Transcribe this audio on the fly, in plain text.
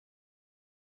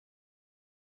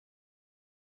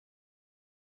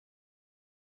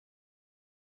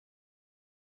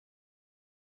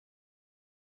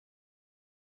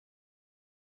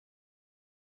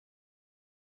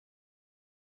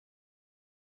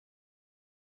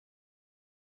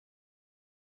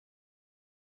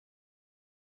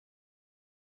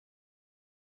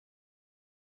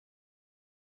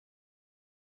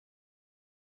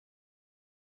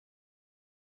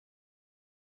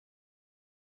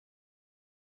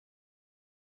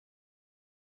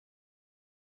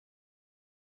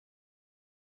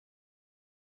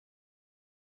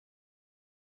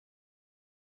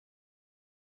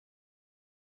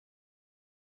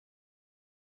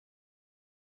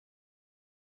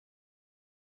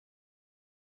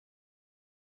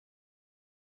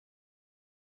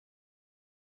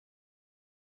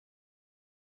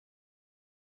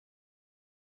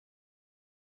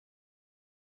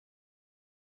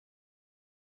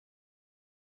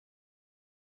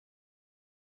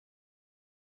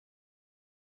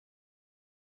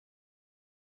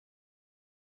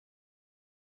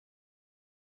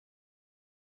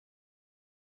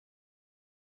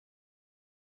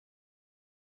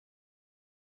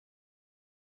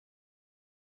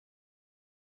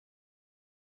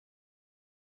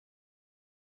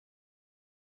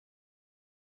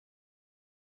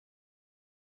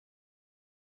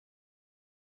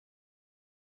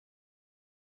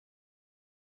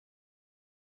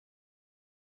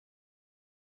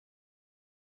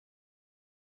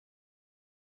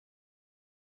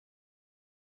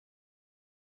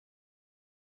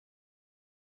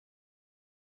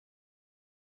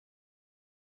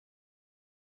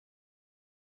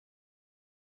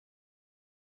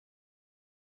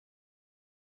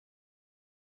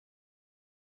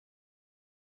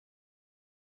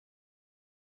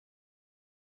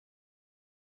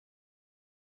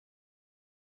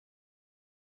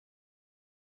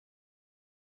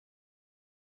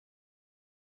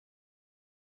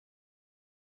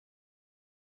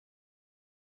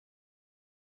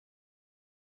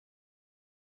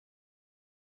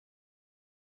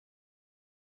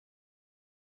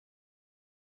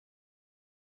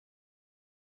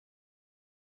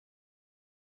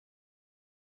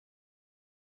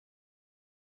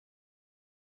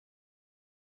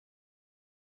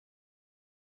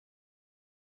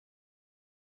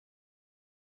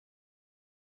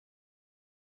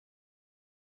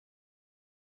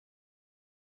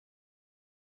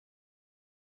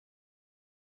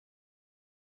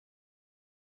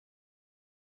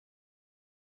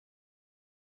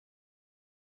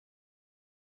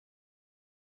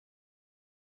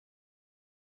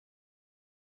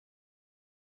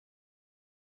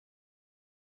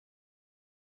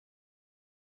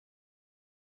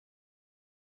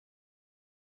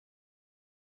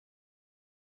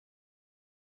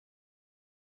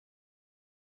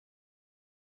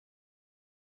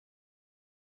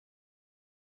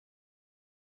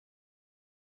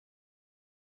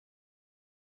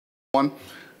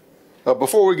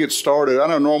Before we get started, I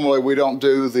know normally we don't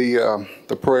do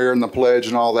the prayer and the pledge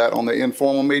and all that on the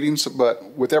informal meetings, but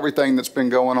with everything that's been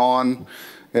going on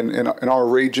in our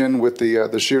region with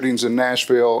the shootings in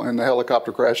Nashville and the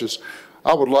helicopter crashes,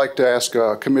 I would like to ask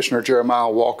Commissioner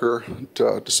Jeremiah Walker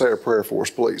to say a prayer for us,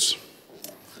 please.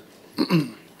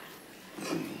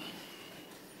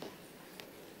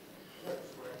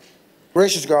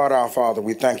 Gracious God, our Father,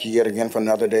 we thank you yet again for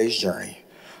another day's journey.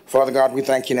 Father God, we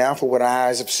thank you now for what our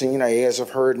eyes have seen, our ears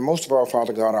have heard, and most of all,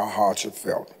 Father God, our hearts have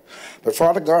felt. But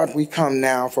Father God, we come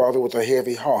now, Father, with a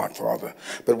heavy heart, Father.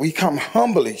 But we come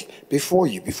humbly before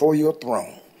you, before your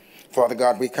throne. Father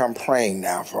God, we come praying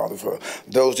now, Father, for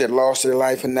those that lost their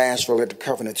life in Nashville at the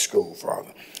Covenant School,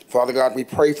 Father. Father God, we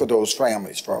pray for those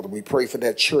families, Father. We pray for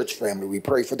that church family. We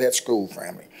pray for that school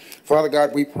family. Father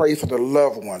God, we pray for the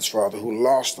loved ones, Father, who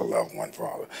lost a loved one,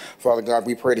 Father. Father God,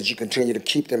 we pray that you continue to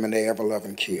keep them in their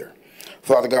ever-loving care.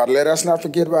 Father God, let us not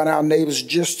forget about our neighbors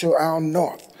just to our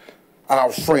north,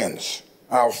 our friends,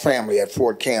 our family at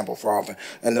Fort Campbell, Father,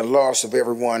 and the loss of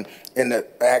everyone in the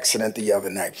accident the other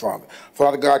night, Father.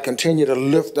 Father God, continue to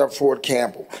lift up Fort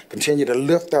Campbell. Continue to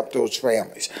lift up those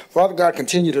families. Father God,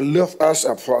 continue to lift us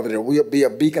up, Father, that we'll be a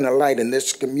beacon of light in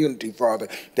this community, Father,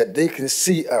 that they can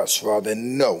see us, Father,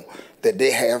 and know that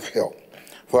they have help.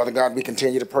 Father God, we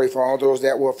continue to pray for all those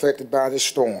that were affected by the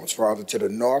storms, Father, to the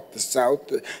north, the south,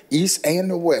 the east, and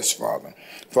the west, Father.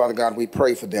 Father God, we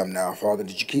pray for them now, Father,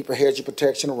 that you keep a hedge of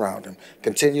protection around them.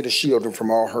 Continue to shield them from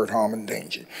all hurt, harm, and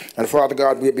danger. And Father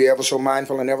God, we'll be ever so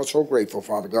mindful and ever so grateful,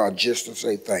 Father God, just to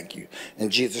say thank you. In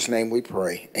Jesus' name we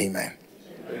pray. Amen.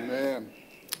 Amen.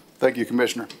 Thank you,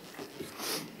 Commissioner.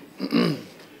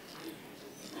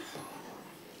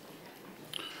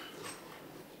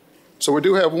 So we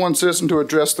do have one citizen to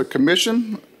address the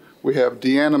commission. We have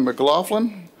Deanna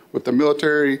McLaughlin with the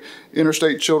Military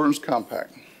Interstate Children's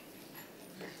Compact.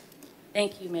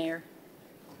 Thank you, Mayor.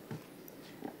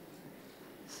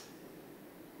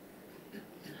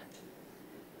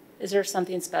 Is there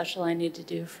something special I need to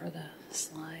do for the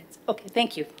slides? Okay,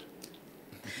 thank you.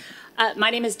 My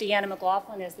name is Deanna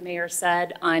McLaughlin. As the mayor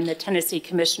said, I'm the Tennessee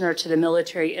Commissioner to the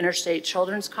Military Interstate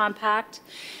Children's Compact.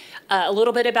 A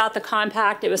little bit about the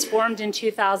compact. It was formed in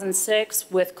 2006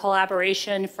 with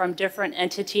collaboration from different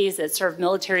entities that serve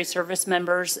military service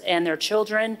members and their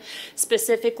children,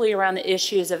 specifically around the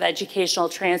issues of educational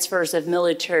transfers of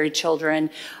military children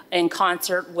in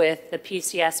concert with the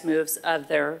PCS moves of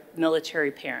their military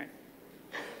parent.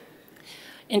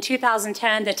 In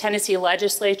 2010, the Tennessee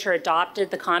legislature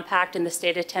adopted the compact in the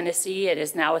state of Tennessee. It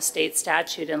is now a state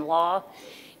statute and law.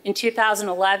 In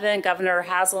 2011, then Governor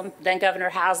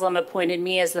Haslam appointed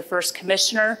me as the first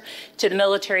commissioner to the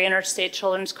Military Interstate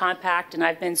Children's Compact, and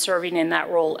I've been serving in that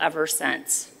role ever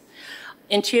since.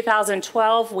 In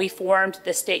 2012, we formed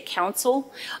the State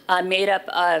Council, made up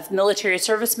of military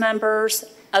service members,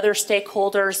 other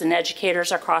stakeholders, and educators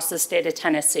across the state of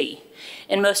Tennessee.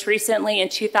 And most recently, in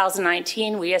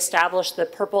 2019, we established the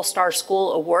Purple Star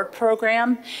School Award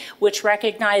Program, which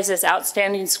recognizes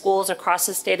outstanding schools across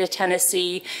the state of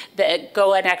Tennessee that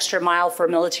go an extra mile for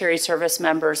military service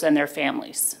members and their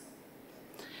families.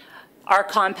 Our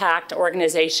compact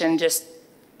organization, just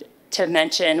to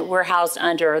mention, we're housed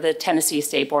under the Tennessee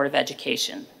State Board of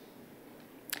Education.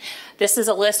 This is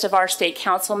a list of our state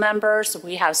council members.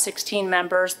 We have 16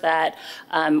 members that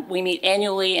we meet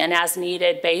annually and as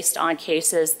needed based on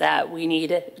cases that we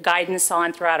need guidance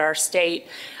on throughout our state.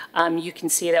 You can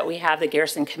see that we have the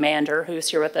garrison commander who's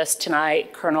here with us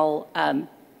tonight, Colonel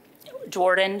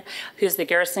Jordan, who's the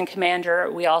garrison commander.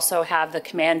 We also have the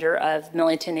commander of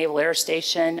Millington Naval Air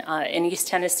Station in East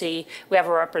Tennessee. We have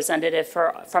a representative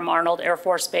from Arnold Air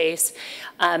Force Base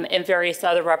and various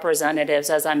other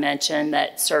representatives, as I mentioned,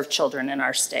 that serve children in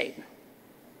our state.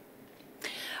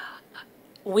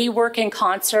 We work in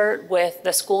concert with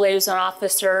the school liaison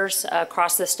officers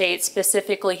across the state,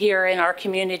 specifically here in our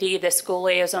community, the school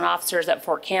liaison officers at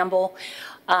Fort Campbell.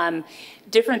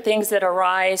 Different things that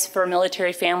arise for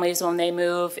military families when they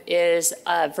move is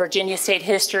Virginia state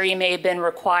history may have been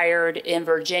required in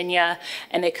Virginia,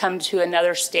 and they come to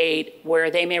another state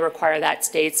where they may require that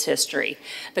state's history.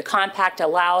 The compact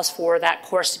allows for that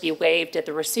course to be waived at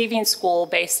the receiving school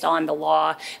based on the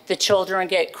law. The children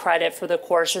get credit for the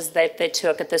courses that they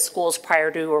took at the schools prior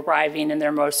to arriving in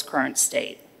their most current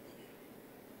state.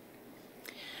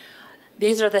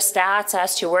 These are the stats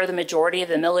as to where the majority of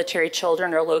the military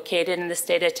children are located in the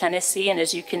state of Tennessee, and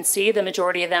as you can see, the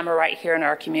majority of them are right here in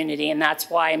our community, and that's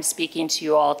why I'm speaking to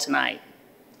you all tonight.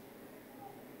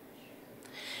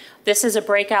 This is a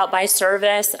breakout by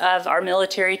service of our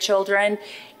military children.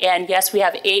 And yes, we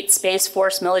have 8 Space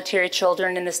Force military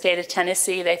children in the state of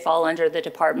Tennessee. They fall under the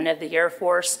Department of the Air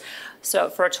Force. So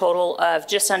for a total of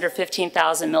just under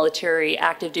 15,000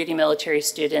 active duty military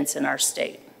students in our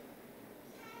state.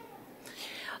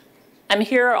 I'm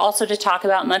here also to talk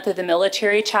about Month of the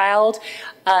Military Child.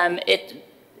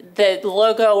 The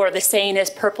logo or the saying is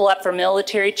Purple Up for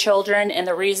Military Children, and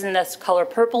the reason this color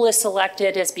purple is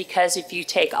selected is because if you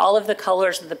take all of the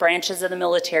colors of the branches of the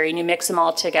military and you mix them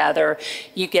all together,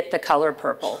 you get the color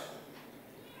purple.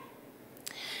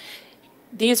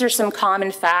 These are some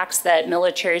common facts that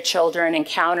military children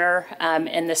encounter,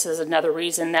 and this is another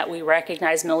reason that we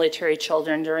recognize military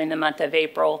children during the month of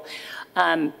April.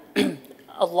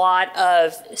 A lot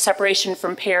of separation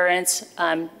from parents,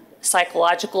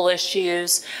 psychological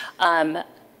issues,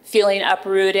 feeling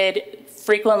uprooted,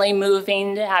 frequently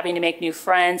moving, having to make new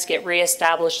friends, get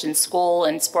reestablished in school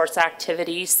and sports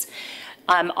activities.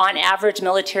 On average,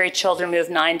 military children move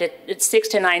 6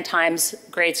 to 9 times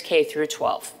grades K through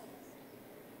 12.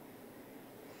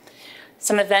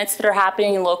 Some events that are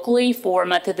happening locally for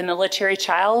Month of the Military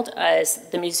Child is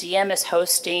the museum is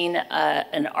hosting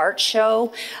an art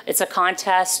show. It's a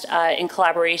contest in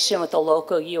collaboration with the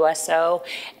local USO,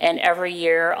 and every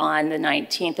year on the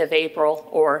 19th of April,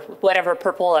 or whatever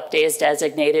Purple Up Day is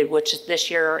designated, which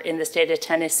this year in the state of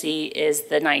Tennessee is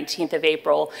the 19th of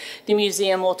April, the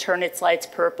museum will turn its lights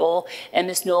purple, and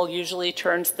Ms. Newell usually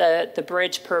turns the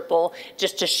bridge purple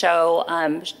just to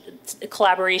show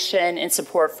collaboration and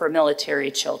support for military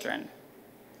children.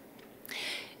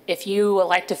 If you would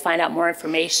like to find out more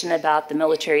information about the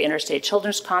Military Interstate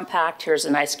Children's Compact, here's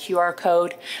a nice QR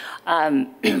code.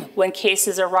 When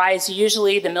cases arise,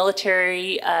 usually the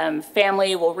military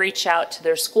family will reach out to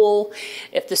their school.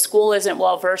 If the school isn't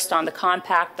well versed on the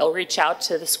compact, they'll reach out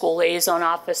to the school liaison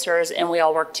officers, and we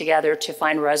all work together to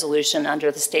find resolution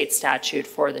under the state statute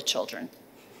for the children.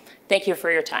 Thank you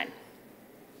for your time.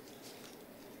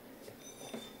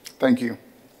 Thank you.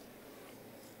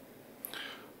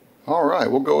 All right,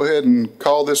 we'll go ahead and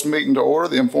call this meeting to order,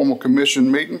 the informal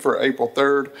commission meeting for April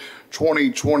 3rd,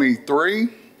 2023.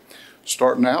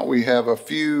 Starting out, we have a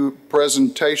few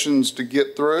presentations to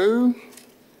get through,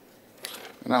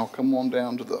 and I'll come on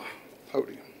down to the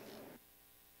podium.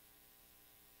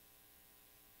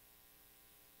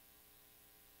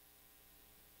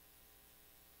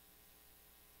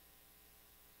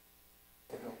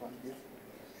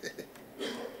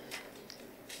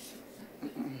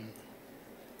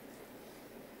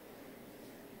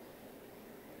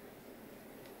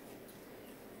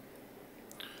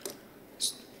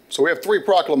 So we have 3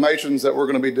 proclamations that we're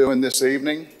going to be doing this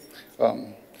evening.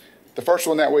 The first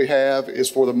one that we have is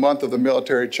for the Month of the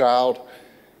Military Child,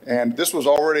 and this was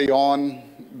already on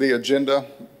the agenda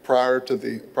prior to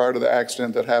the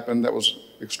accident that happened. That was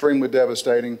extremely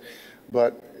devastating,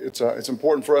 but it's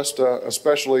important for us to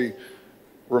especially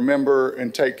remember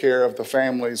and take care of the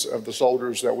families of the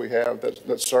soldiers that we have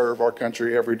that serve our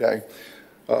country every day.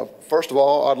 First of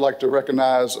all, I'd like to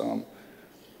recognize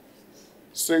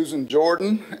Susan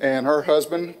Jordan and her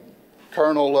husband,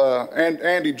 Colonel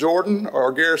Andy Jordan, our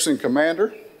garrison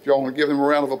commander. If y'all want to give them a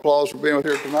round of applause for being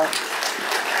here tonight.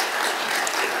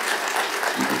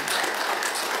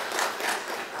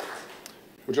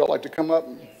 Would y'all like to come up?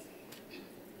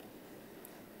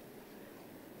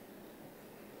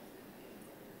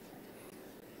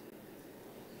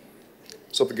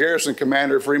 So the garrison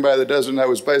commander, for anybody that doesn't know,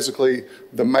 is basically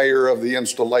the mayor of the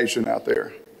installation out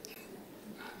there.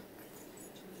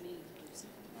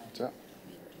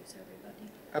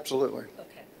 Absolutely.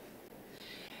 Okay.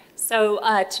 So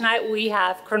tonight we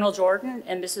have Colonel Jordan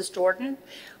and Mrs. Jordan.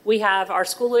 We have our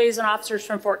school liaison officers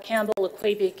from Fort Campbell,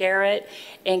 LaQuavia Garrett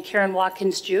and Karen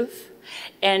Watkins-Juf,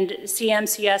 and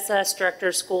CMCSS Director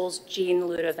of Schools, Jean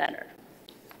Ludovenner.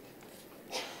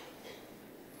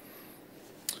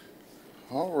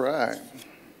 All right.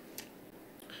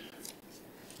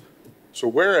 So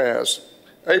whereas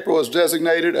April is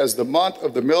designated as the Month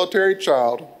of the Military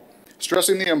Child,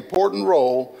 stressing the important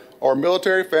role our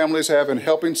military families have in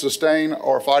helping sustain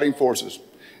our fighting forces,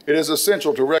 it is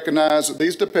essential to recognize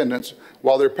these dependents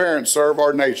while their parents serve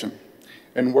our nation.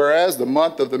 And whereas the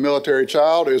Month of the Military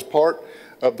Child is part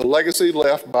of the legacy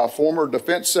left by former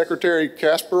Defense Secretary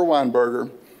Caspar Weinberger,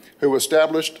 who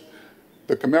established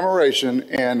the commemoration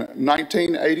in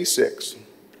 1986.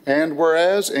 And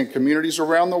whereas in communities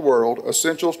around the world,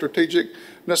 essential strategic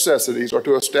necessities are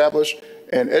to establish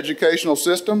an educational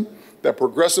system that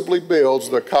progressively builds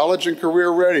the college and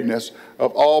career readiness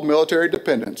of all military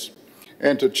dependents.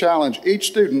 and to challenge each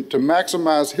student to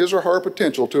maximize his or her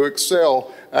potential to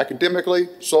excel academically,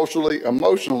 socially,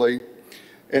 emotionally,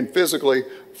 and physically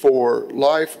for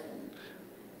life,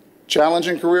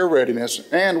 challenging career readiness.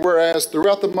 And whereas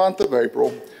throughout the month of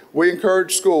April, we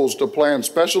encourage schools to plan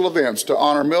special events to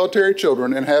honor military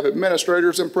children and have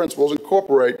administrators and principals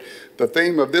incorporate the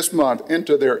theme of this month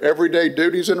into their everyday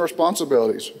duties and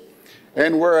responsibilities.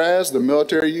 And whereas the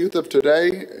military youth of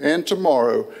today and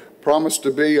tomorrow promise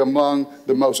to be among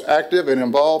the most active and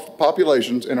involved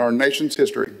populations in our nation's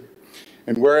history.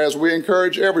 And whereas we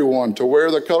encourage everyone to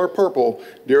wear the color purple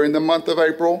during the month of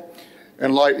April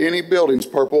and light any buildings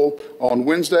purple on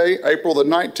Wednesday, April the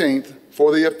 19th,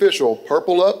 for the official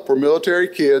Purple Up for Military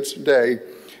Kids Day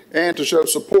and to show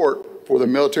support for the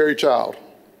military child.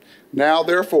 Now,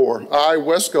 therefore, I,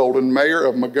 Wes Golden, Mayor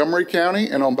of Montgomery County,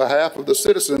 and on behalf of the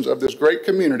citizens of this great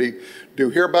community, do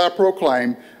hereby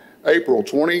proclaim April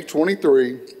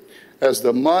 2023 as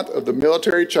the month of the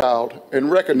military child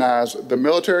and recognize the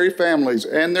military families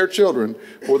and their children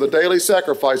for the daily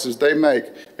sacrifices they make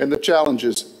and the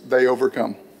challenges they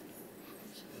overcome.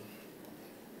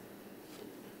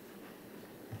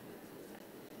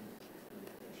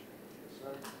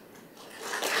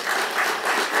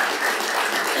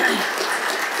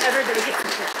 Everybody gets a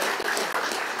picture.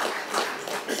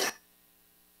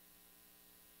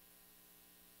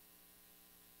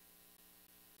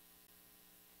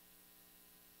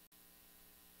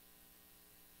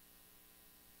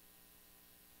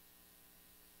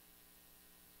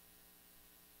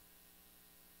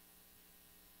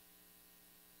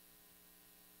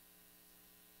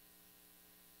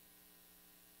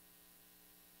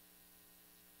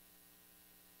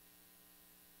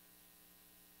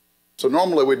 So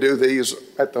normally we do these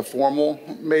at the formal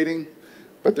meeting,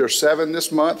 but there's 7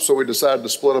 this month, so we decided to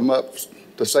split them up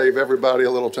to save everybody a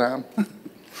little time.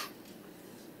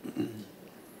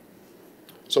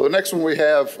 So the next one we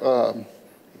have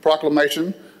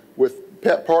proclamation with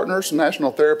Pet Partners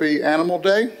National Therapy Animal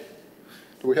Day.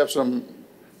 Do we have some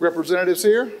representatives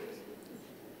here?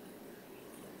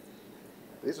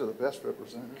 These are the best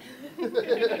representatives.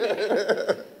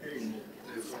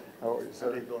 How are you,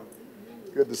 sir?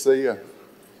 Good to see you.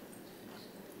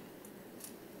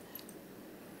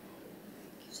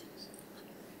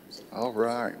 All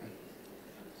right.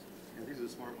 Yeah, these are the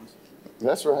smart ones.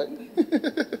 That's right.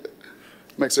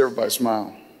 Makes everybody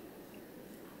smile.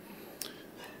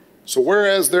 So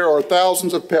whereas there are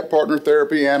thousands of pet partner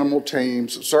therapy animal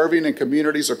teams serving in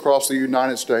communities across the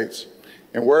United States,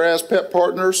 and whereas Pet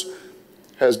Partners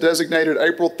has designated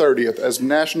April 30th as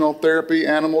National Therapy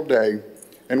Animal Day,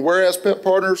 and whereas Pet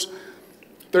Partners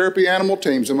therapy animal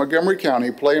teams in Montgomery County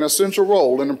play an essential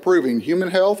role in improving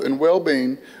human health and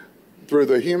well-being through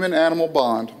the human-animal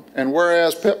bond. And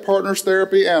whereas Pet Partners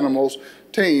therapy animals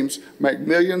teams make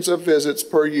millions of visits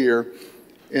per year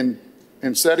in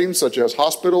settings such as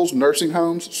hospitals, nursing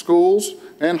homes, schools,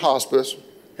 and hospice.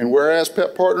 And whereas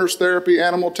Pet Partners therapy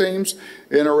animal teams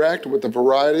interact with a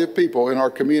variety of people in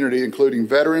our community, including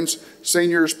veterans,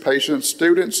 seniors, patients,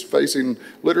 students facing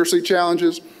literacy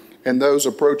challenges, and those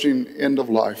approaching end of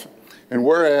life. And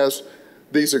whereas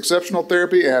these exceptional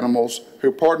therapy animals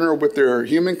who partner with their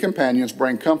human companions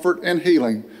bring comfort and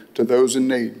healing to those in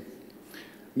need.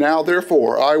 Now,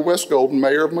 therefore, I, Wes Golden,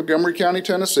 Mayor of Montgomery County,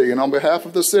 Tennessee, and on behalf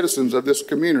of the citizens of this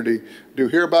community, do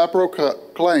hereby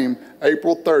proclaim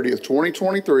April 30th,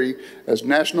 2023 as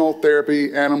National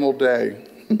Therapy Animal Day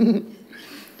in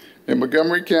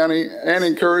Montgomery County and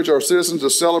encourage our citizens to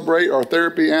celebrate our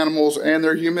therapy animals and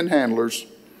their human handlers.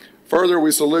 Further,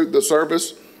 we salute the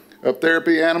service of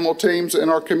therapy animal teams in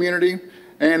our community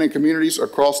and in communities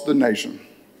across the nation.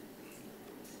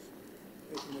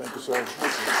 Thank you, sir.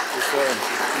 Thank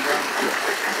you.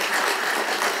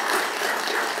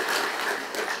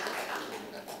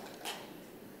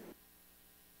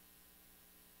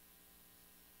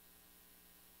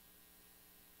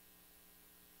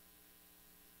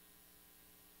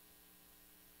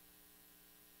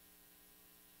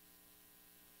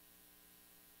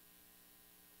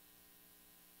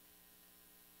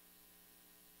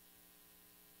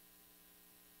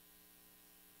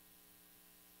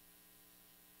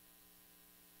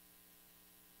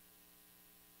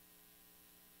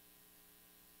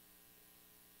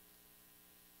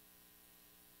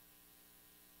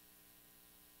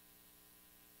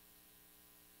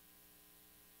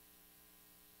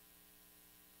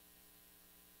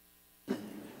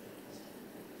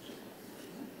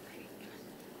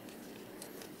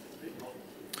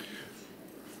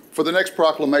 For the next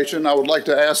proclamation, I would like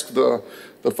to ask the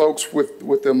folks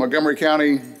with the Montgomery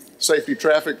County Safety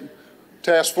Traffic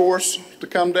Task Force to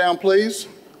come down, please.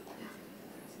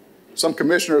 some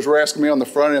commissioners were asking me on the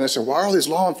front end, they said, why are all these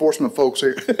law enforcement folks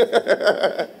here?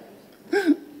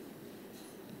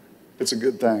 It's a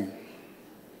good thing.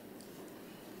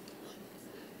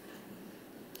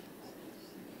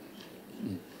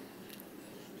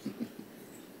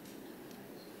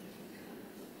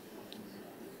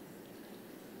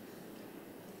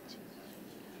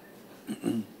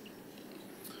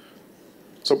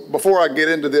 So before I get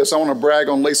into this, I want to brag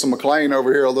on Lisa McLean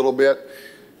over here a little bit.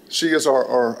 She is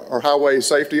our highway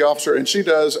safety officer, and she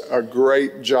does a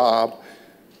great job.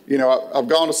 You know, I've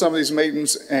gone to some of these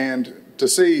meetings, and to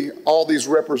see all these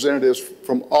representatives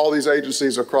from all these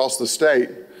agencies across the state,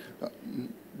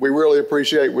 we really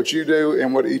appreciate what you do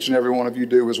and what each and every one of you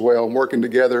do as well. And working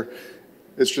together,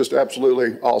 it's just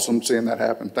absolutely awesome seeing that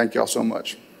happen. Thank y'all so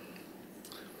much.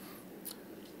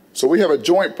 So we have a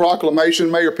joint proclamation.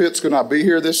 Mayor Pitts could not be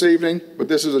here this evening, but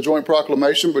this is a joint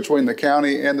proclamation between the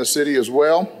county and the city as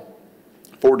well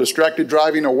for Distracted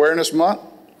Driving Awareness Month.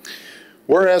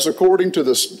 Whereas according to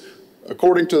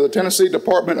the Tennessee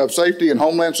Department of Safety and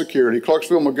Homeland Security,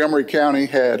 Clarksville-Montgomery County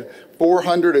had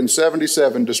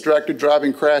 477 distracted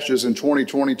driving crashes in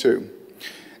 2022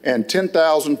 and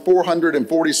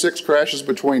 10,446 crashes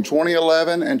between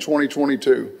 2011 and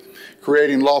 2022,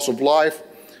 creating loss of life,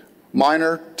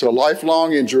 minor to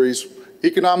lifelong injuries,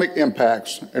 economic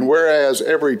impacts, and whereas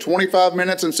every 25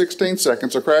 minutes and 16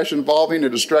 seconds a crash involving a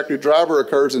distracted driver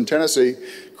occurs in Tennessee,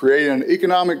 creating an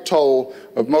economic toll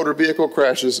of motor vehicle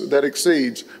crashes that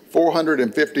exceeds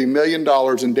 $450 million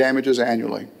in damages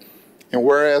annually. And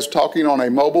whereas talking on a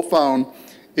mobile phone,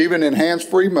 even in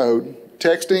hands-free mode,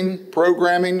 texting,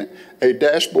 programming a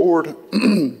dashboard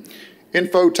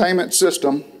infotainment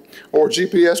system, or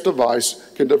GPS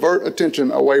device can divert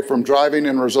attention away from driving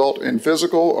and result in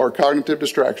physical or cognitive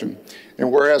distraction.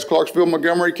 And whereas Clarksville,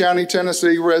 Montgomery County,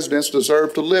 Tennessee residents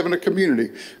deserve to live in a community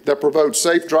that promotes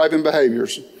safe driving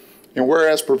behaviors. And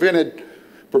whereas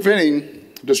preventing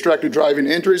distracted driving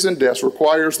injuries and deaths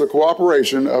requires the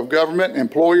cooperation of government,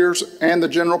 employers, and the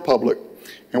general public.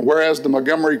 And whereas the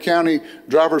Montgomery County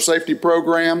Driver Safety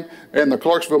Program and the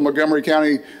Clarksville-Montgomery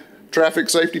County Traffic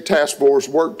Safety Task Force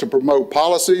work to promote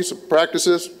policies,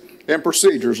 practices, and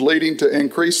procedures leading to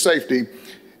increased safety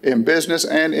in business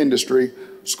and industry,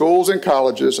 schools and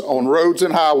colleges, on roads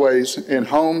and highways, in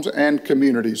homes and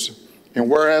communities. And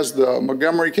whereas the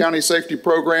Montgomery County Safety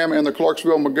Program and the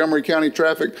Clarksville-Montgomery County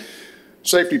Traffic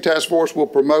Safety Task Force will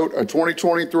promote a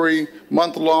 2023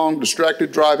 month-long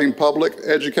distracted driving public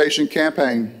education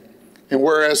campaign. And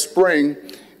whereas spring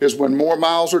is when more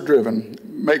miles are driven,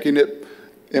 making it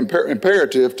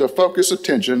imperative to focus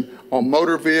attention on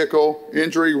motor vehicle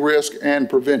injury risk and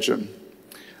prevention.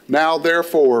 Now,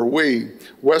 therefore, we,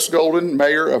 Wes Golden,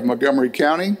 Mayor of Montgomery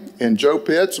County, and Joe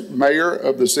Pitts, Mayor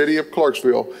of the City of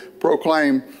Clarksville,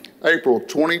 proclaim April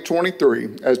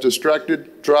 2023 as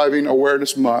Distracted Driving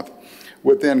Awareness Month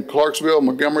within Clarksville,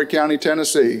 Montgomery County,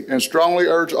 Tennessee, and strongly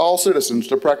urge all citizens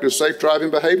to practice safe driving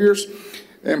behaviors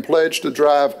and pledge to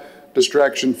drive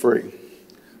distraction-free.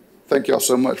 Thank y'all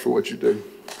so much for what you do.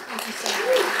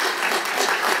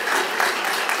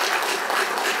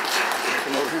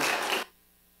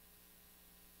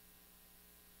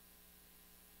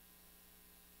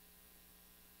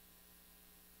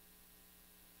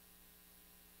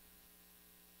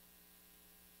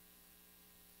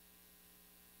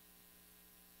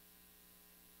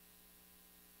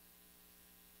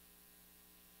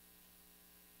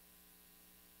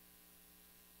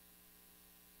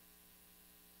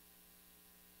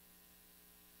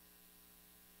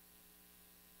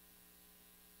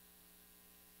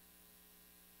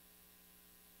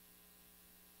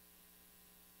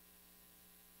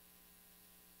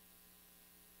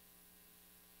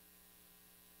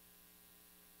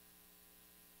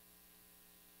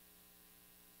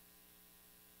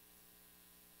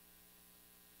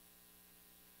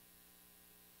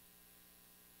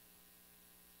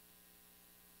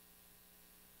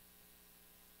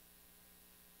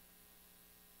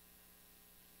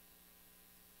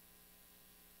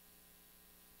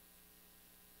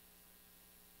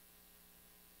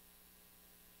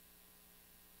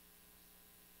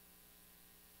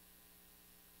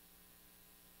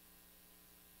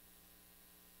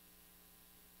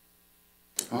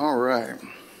 All right.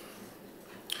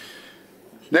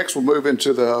 Next, we'll move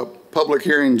into the public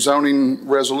hearing zoning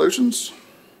resolutions.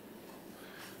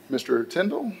 Mr.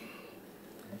 Tyndall.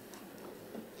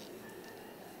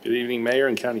 Good evening, Mayor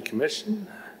and County Commission.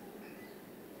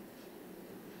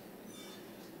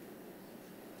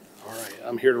 All right,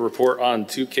 I'm here to report on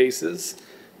 2 cases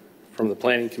from the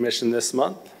Planning Commission this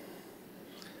month.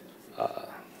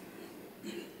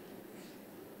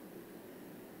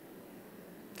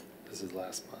 This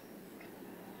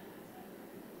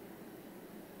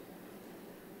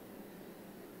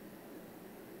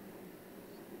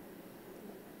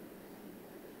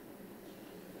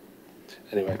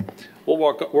Anyway, we'll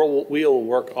work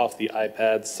off the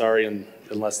iPads. Sorry,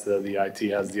 unless the IT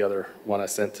has the other one I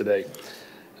sent today.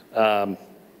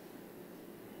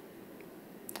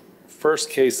 First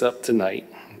case up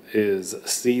tonight is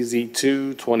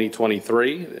CZ2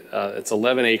 2023. It's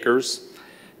 11 acres.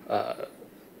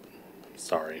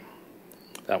 Sorry,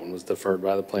 that one was deferred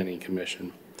by the Planning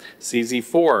Commission.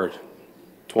 CZ4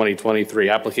 2023,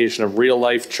 application of Real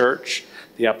Life Church.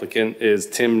 The applicant is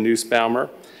Tim Nussbaumer.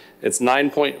 It's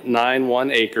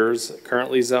 9.91 acres,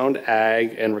 currently zoned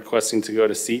ag and requesting to go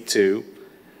to C2.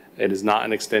 It is not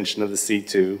an extension of the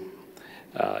C2.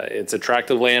 It's a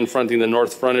tract of land fronting the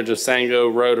north frontage of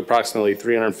Sango Road, approximately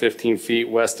 315 feet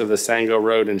west of the Sango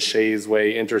Road and Shays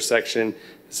Way intersection.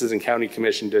 This is in County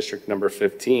Commission District number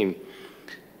 15.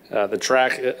 The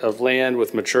tract of land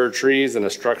with mature trees and a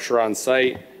structure on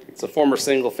site. It's a former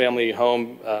single-family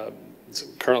home. It's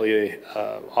currently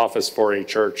an office for a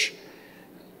church.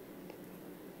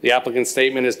 The applicant's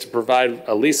statement is to provide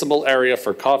a leasable area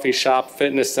for coffee shop,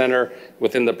 fitness center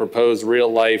within the proposed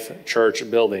Real Life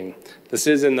Church building. This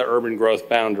is in the urban growth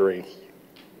boundary.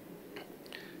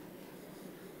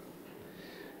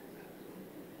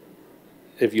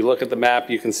 If you look at the map,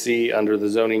 you can see under the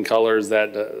zoning colors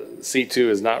that C2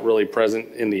 is not really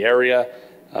present in the area.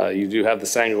 You do have the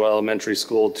Sango Elementary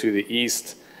School to the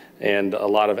east and a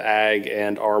lot of ag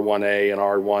and R1A and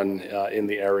R1 in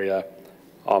the area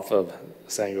off of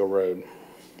Sango Road.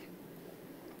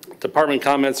 Department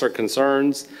comments or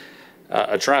concerns.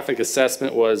 A traffic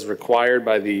assessment was required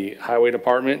by the Highway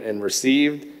Department and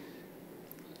received,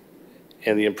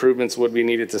 and the improvements would be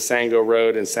needed to Sango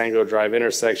Road and Sango Drive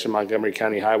intersection. Montgomery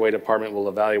County Highway Department will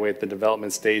evaluate the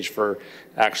development stage for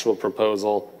actual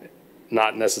proposal,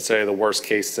 not necessarily the worst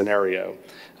case scenario,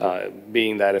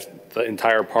 being that if the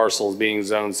entire parcel is being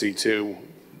zoned C2,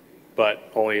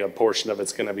 but only a portion of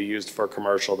it's going to be used for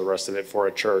commercial, the rest of it for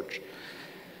a church.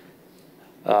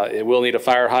 It will need a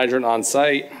fire hydrant on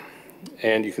site,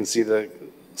 and you can see the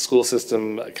school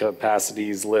system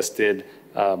capacities listed,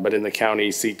 but in the county,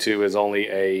 C2 is only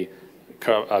a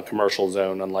commercial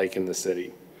zone, unlike in the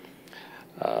city.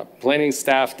 Planning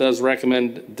staff does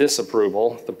recommend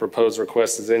disapproval. The proposed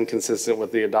request is inconsistent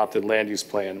with the adopted land use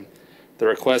plan. The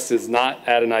request is not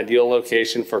at an ideal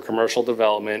location for commercial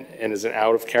development and is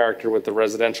out of character with the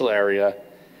residential area.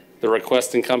 The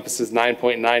request encompasses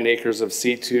 9.9 acres of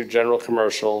C2 general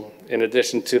commercial. In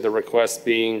addition to the request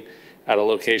being at a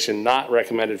location not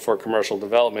recommended for commercial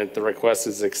development, the request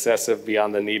is excessive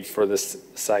beyond the need for this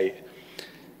site.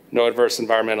 No adverse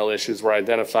environmental issues were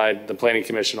identified. The Planning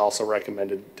Commission also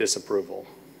recommended disapproval.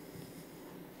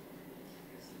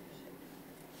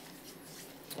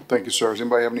 Thank you, sir. Does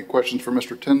anybody have any questions for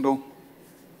Mr. Tyndall?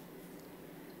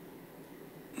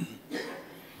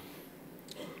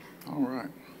 All right.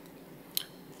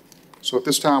 So at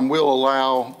this time, we'll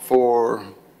allow for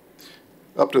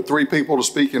up to 3 people to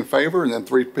speak in favor and then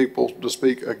 3 people to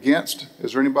speak against.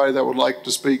 Is there anybody that would like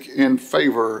to speak in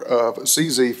favor of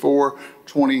CZ4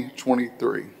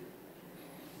 2023?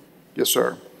 Yes,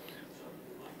 sir.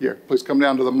 Yeah, please come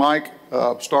down to the mic.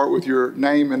 Start with your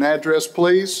name and address,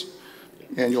 please.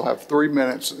 And you'll have 3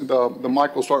 minutes. The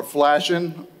mic will start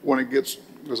flashing when it gets,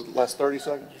 was it the last 30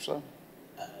 seconds or so?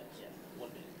 Yeah, 1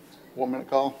 minute. 1 minute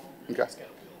call? Okay.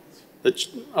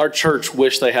 Our church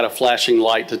wished they had a flashing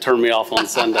light to turn me off on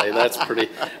Sunday. That's pretty.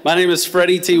 My name is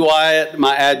Freddie T. Wyatt.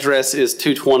 My address is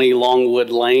 220 Longwood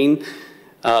Lane.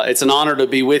 It's an honor to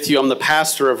be with you. I'm the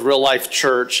pastor of Real Life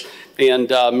Church. And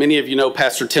many of you know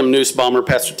Pastor Tim Nussbaumer.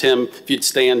 Pastor Tim, if you'd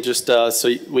stand just so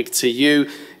we could see you.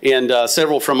 And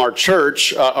several from our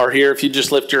church are here. If you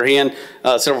just lift your hand,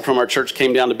 several from our church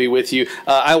came down to be with you.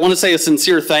 I want to say a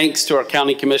sincere thanks to our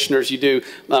county commissioners. You do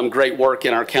great work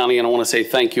in our county, and I want to say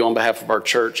thank you on behalf of our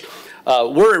church.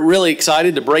 We're really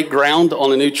excited to break ground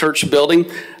on a new church building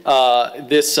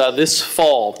this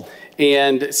fall.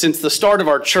 And since the start of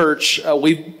our church,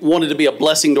 we wanted to be a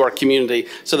blessing to our community.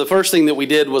 So the first thing that we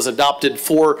did was adopted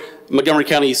 4 Montgomery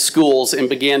County schools and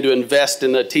began to invest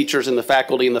in the teachers and the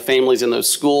faculty and the families in those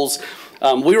schools.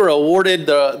 We were awarded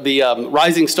the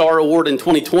Rising Star Award in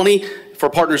 2020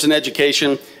 for Partners in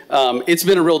Education. It's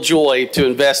been a real joy to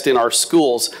invest in our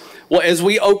schools. Well, as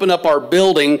we open up our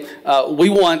building, we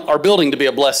want our building to be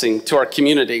a blessing to our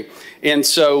community. And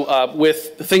so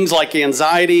with things like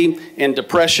anxiety and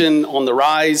depression on the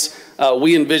rise,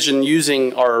 we envision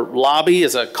using our lobby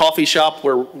as a coffee shop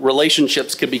where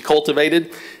relationships could be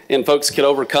cultivated and folks could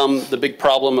overcome the big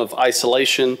problem of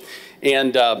isolation.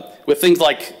 And with things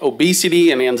like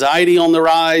obesity and anxiety on the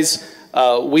rise,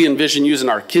 we envision using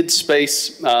our kids'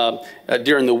 space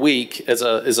during the week as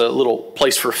a little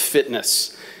place for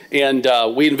fitness. And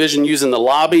we envision using the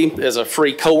lobby as a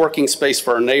free co-working space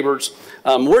for our neighbors.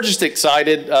 We're just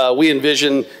excited. We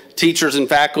envision teachers and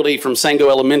faculty from Sango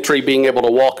Elementary being able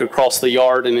to walk across the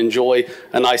yard and enjoy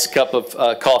a nice cup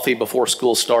of coffee before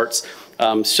school starts.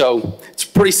 So it's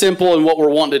pretty simple in what we're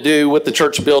wanting to do with the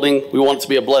church building. We want it to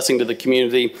be a blessing to the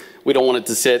community. We don't want it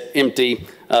to sit empty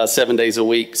 7 days a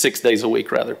week, 6 days a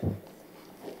week rather.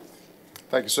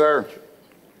 Thank you, sir.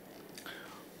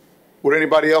 Would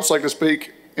anybody else like to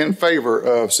speak in favor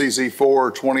of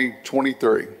CZ4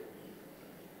 2023?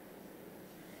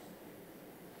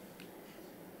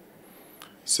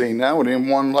 Seeing now, would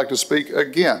anyone like to speak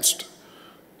against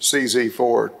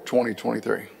CZ4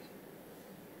 2023?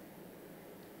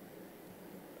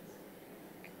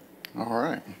 All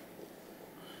right.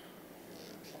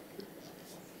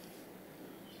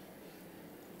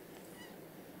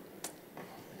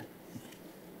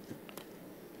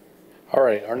 All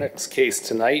right, our next case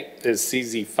tonight is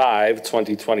CZ5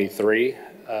 2023.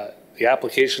 The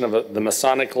application of the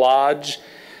Masonic Lodge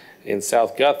in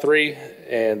South Guthrie,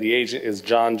 and the agent is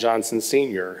John Johnson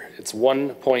Sr. It's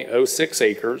 1.06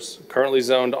 acres, currently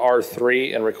zoned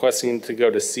R3 and requesting to go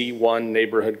to C1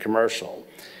 neighborhood commercial.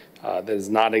 That is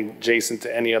not adjacent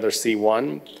to any other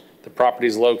C1. The property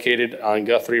is located on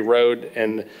Guthrie Road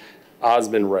and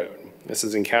Osmond Road. This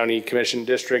is in County Commission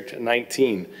District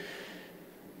 19.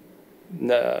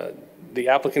 The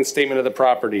applicant's statement of the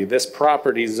property: this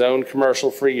property zoned commercial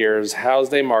for years,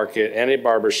 housed a market and a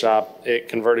barber shop. It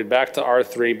converted back to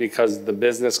R3 because the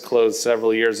business closed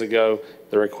several years ago.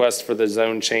 The request for the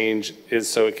zone change is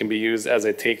so it can be used as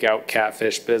a takeout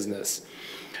catfish business.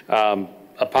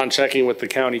 Upon checking with the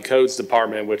county codes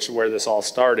department, where this all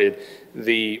started,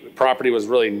 the property was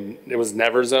it was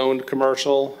never zoned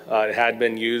commercial. It had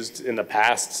been used in the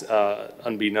past,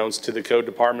 unbeknownst to the code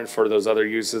department, for those other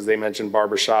uses they mentioned,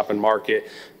 barbershop and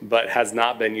market, but has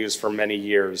not been used for many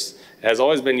years. It has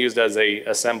always been used as a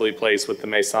assembly place with the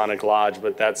Masonic Lodge,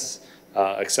 but that's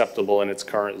acceptable in its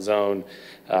current zone.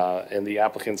 And the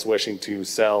applicant's wishing to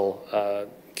sell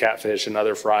catfish and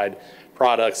other fried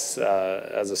products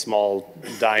as a small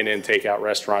dine-in takeout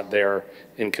restaurant there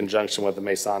in conjunction with the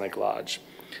Masonic Lodge.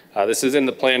 This is in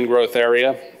the planned growth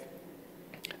area.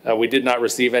 We did not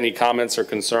receive any comments or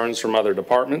concerns from other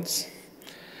departments.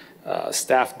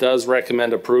 Staff does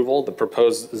recommend approval. The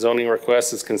proposed zoning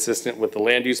request is consistent with the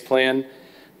land use plan.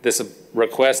 This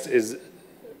request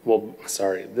will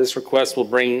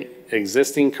bring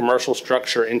existing commercial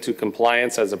structure into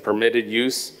compliance as a permitted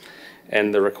use,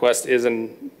 and the request is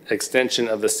an extension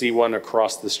of the C1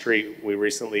 across the street. We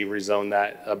recently rezoned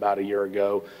that about a year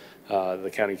ago. The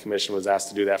county commission was asked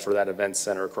to do that for that event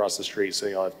center across the street, so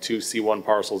you'll have two C1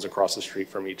 parcels across the street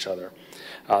from each other.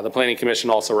 The planning commission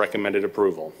also recommended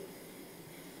approval.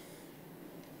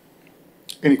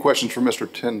 Any questions for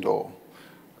Mr. Tyndall?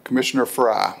 Commissioner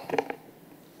Fry.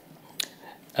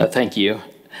 Thank you.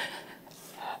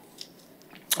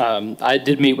 I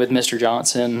did meet with Mr.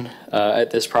 Johnson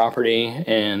at this property,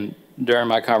 and during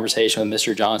my conversation with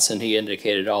Mr. Johnson, he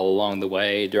indicated all along the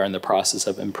way during the process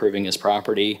of improving his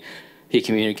property, he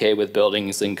communicated with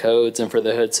buildings and codes, and for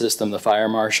the hood system, the fire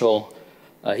marshal.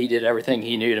 He did everything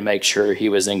he knew to make sure he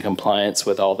was in compliance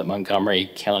with all that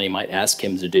Montgomery County might ask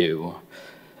him to do.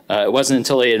 It wasn't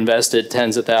until he invested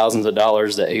tens of thousands of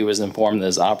dollars that he was informed that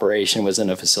his operation was in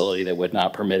a facility that would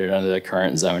not permit it under the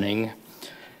current zoning.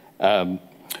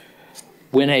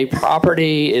 When a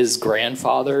property is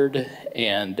grandfathered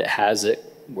and has it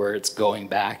where it's going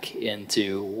back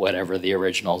into whatever the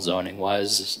original zoning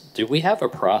was, do we have a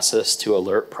process to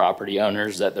alert property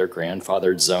owners that their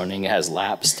grandfathered zoning has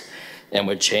lapsed and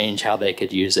would change how they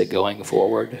could use it going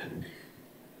forward?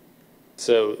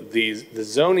 So the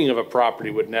zoning of a property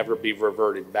would never be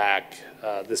reverted back.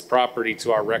 This property,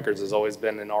 to our records, has always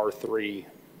been an R3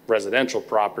 residential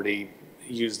property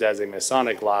used as a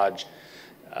Masonic Lodge.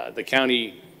 The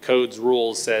county code's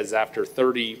rule says after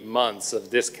 30 months of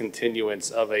discontinuance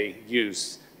of a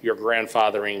use, your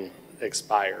grandfathering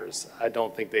expires. I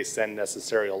don't think they send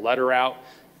necessarily a letter out.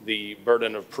 The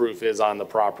burden of proof is on the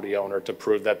property owner to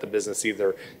prove that the business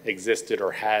either existed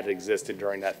or had existed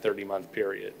during that 30-month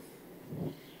period.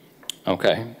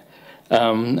 Okay.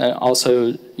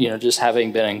 Also, just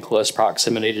having been in close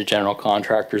proximity to general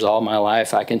contractors all my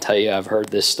life, I can tell you I've heard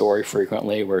this story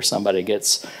frequently where somebody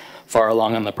gets far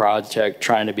along on the project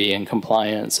trying to be in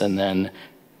compliance, and then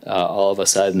all of a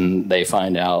sudden they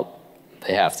find out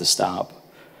they have to stop.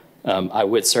 I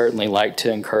would certainly like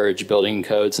to encourage building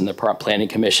codes and the planning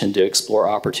commission to explore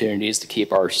opportunities to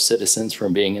keep our citizens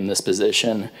from being in this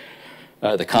position.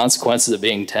 The consequences of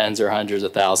being tens or hundreds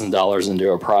of thousands of dollars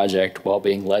into a project while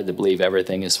being led to believe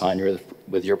everything is fine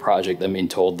with your project and being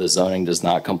told the zoning does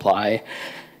not comply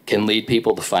can lead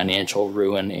people to financial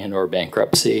ruin and or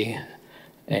bankruptcy.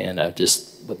 And I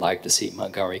just would like to see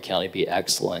Montgomery County be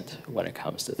excellent when it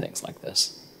comes to things like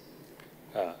this.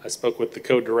 I spoke with the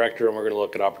code director, and we're going to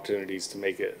look at opportunities to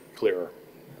make it clearer,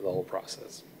 the whole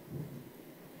process.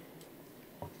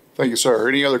 Thank you, sir.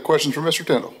 Any other questions for Mr.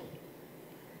 Tindall?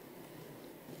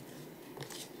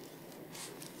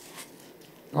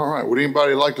 All right. Would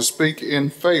anybody like to speak in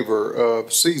favor of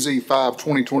CZ 5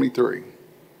 2023?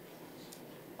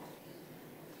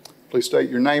 Please state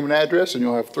your name and address, and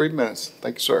you'll have 3 minutes.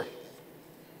 Thank you, sir.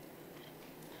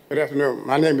 Good afternoon.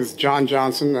 My name is John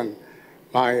Johnson, and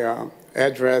my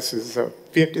address is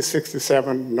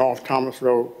 5067 North Commerce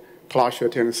Road, Clarksville,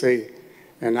 Tennessee.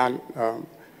 And I'm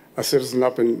a citizen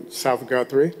up in South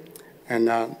Guthrie. And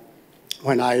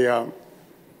when I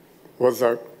was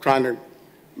trying to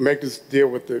make this deal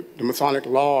with the Masonic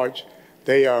Lodge,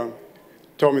 they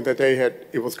told me that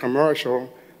it was commercial.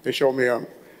 They showed me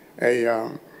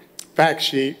a fact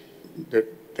sheet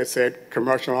that said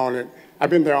commercial on it. I've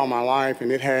been there all my life,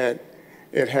 and it had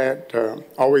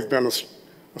always been a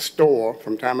store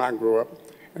from the time I grew up,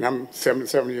 and I'm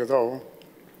 77 years old.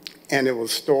 And it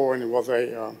was a store, and it was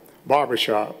a barber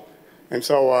shop. And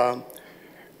so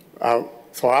I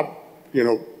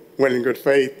went in good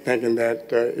faith thinking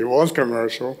that it was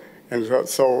commercial. And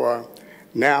so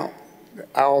now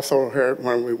I also heard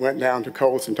when we went down to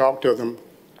Coast and talked to them,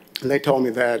 and they told me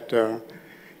that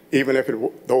even if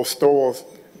those stores,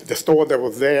 the store that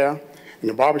was there and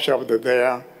the barbershop that was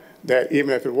there, that even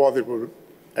if it would,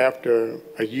 after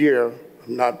a year of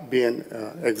not being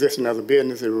existing as a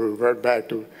business, it would revert back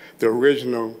to the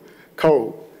original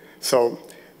code. So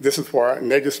this is why,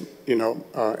 and they just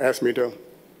asked me to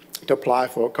apply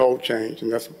for a code change,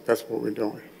 and that's what we're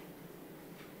doing.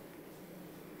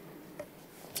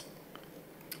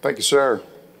 Thank you, sir.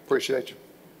 Appreciate you.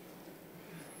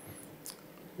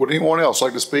 Would anyone else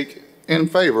like to speak in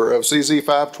favor of CZ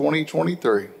 5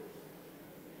 2023?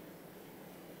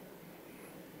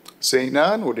 Seeing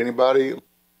none, would anybody?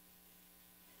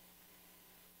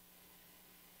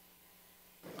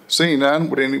 Seeing none,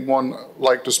 would anyone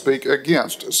like to speak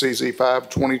against CZ 5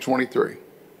 2023?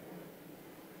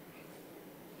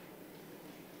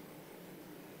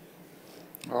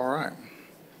 All right.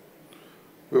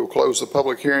 We will close the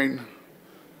public hearing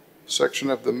section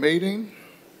of the meeting.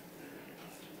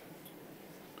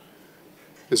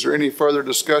 Is there any further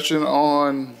discussion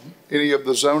on any of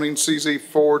the zoning CZ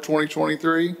 4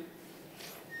 2023?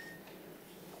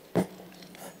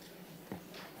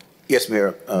 Yes,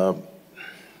 Mayor.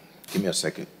 Give me a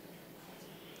second.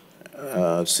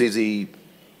 CZ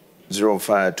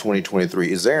 05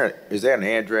 2023. Is there an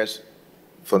address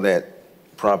for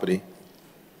that property?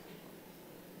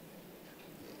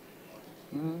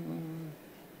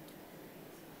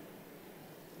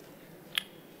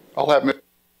 I'll have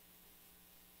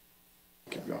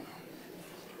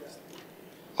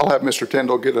Mr.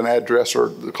 Tindall get an address or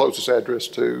the closest address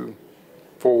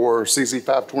for CZ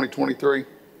 5 2023.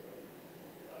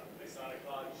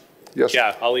 Yes.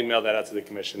 Yeah, I'll email that out to the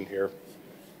commission here.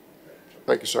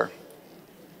 Thank you, sir.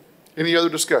 Any other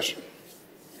discussion?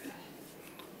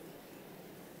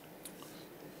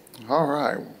 All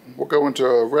right, we'll go into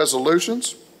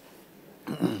resolutions.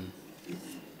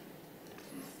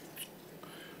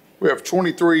 We have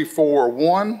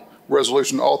 2341,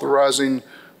 resolution authorizing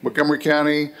Montgomery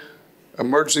County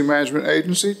Emergency Management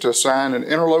Agency to sign an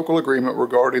interlocal agreement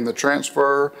regarding the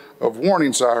transfer of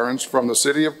warning sirens from the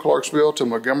City of Clarksville to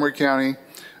Montgomery County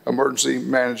Emergency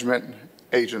Management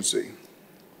Agency.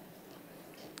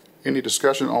 Any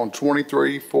discussion on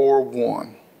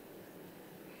 2341?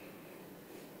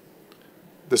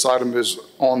 This item is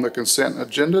on the consent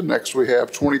agenda. Next, we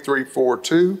have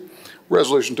 2342,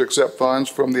 resolution to accept funds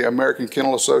from the American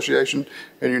Kennel Association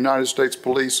and United States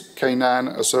Police Canine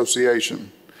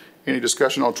Association. Any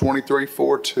discussion on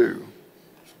 2342?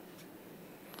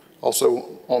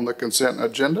 Also on the consent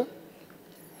agenda.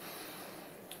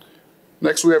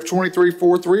 Next, we have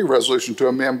 2343, resolution to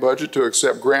amend budget to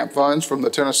accept grant funds from the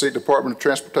Tennessee Department of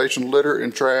Transportation Litter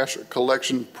and Trash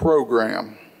Collection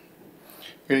Program.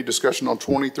 Any discussion on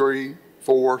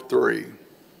 2343?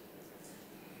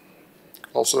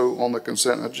 Also on the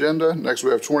consent agenda. Next, we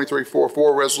have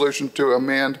 2344, resolution to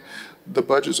amend the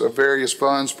budgets of various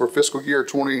funds for fiscal year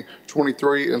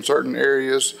 2023 in certain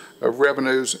areas of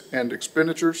revenues and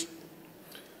expenditures.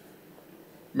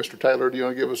 Mr. Taylor, do you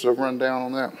want to give us a rundown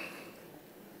on that?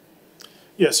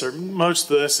 Yes, sir. Most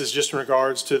of this is just in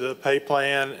regards to the pay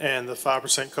plan and the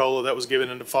 5% COLA that was given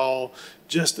in the fall.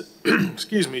 Just,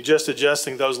 excuse me, just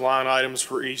adjusting those line items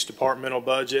for each departmental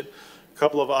budget. A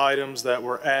couple of items that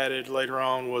were added later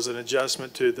on was an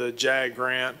adjustment to the JAG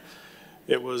grant.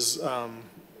 It was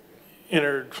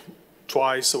entered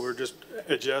twice, so we're just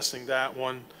adjusting that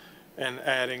one and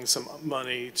adding some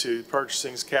money to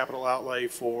purchasing's capital outlay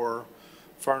for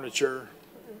furniture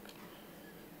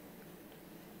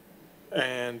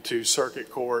and to circuit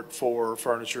court for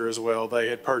furniture as well. They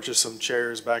had purchased some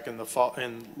chairs back in the fall,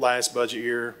 in last budget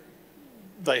year.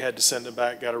 They had to send them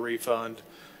back, got a refund,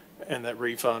 and that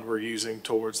refund we're using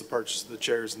towards the purchase of the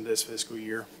chairs in this fiscal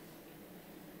year.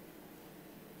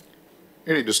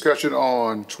 Any discussion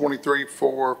on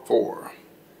 2344?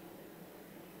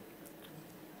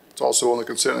 It's also on the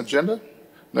consent agenda.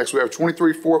 Next, we have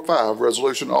 2345,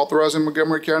 resolution authorizing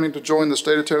Montgomery County to join the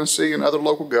state of Tennessee and other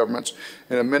local governments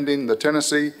in amending the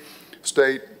Tennessee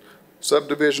State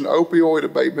Subdivision Opioid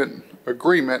Abatement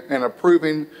Agreement and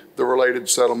approving the related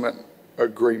settlement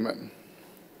agreement.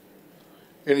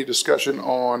 Any discussion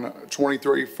on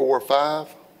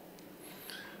 2345?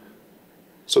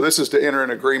 So this is to enter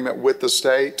an agreement with the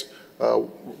state.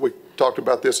 We talked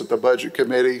about this at the Budget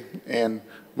Committee, and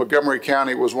Montgomery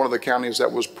County was one of the counties that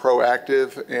was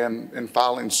proactive in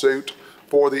filing suit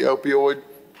for the opioid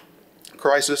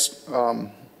crisis.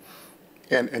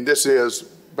 And this is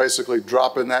basically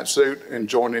dropping that suit and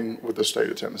joining with the state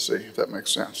of Tennessee, if that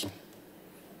makes sense.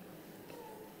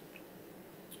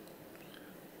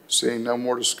 Seeing no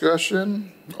more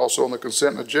discussion, also on the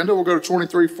consent agenda, we'll go to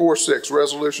 2346,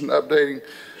 resolution updating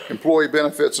employee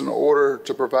benefits in order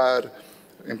to provide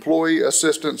Employee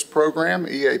Assistance Program,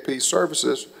 EAP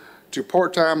services, to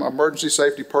part-time emergency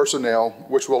safety personnel,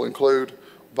 which will include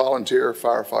volunteer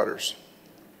firefighters.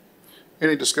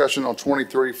 Any discussion on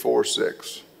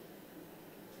 2346?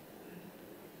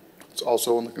 It's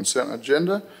also on the consent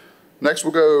agenda. Next,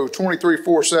 we'll go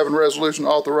 2347, resolution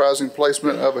authorizing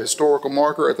placement of a historical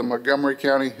marker at the Montgomery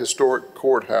County Historic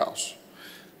Courthouse.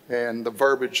 And the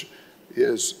verbiage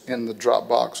is in the drop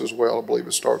box as well. I believe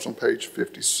it starts on page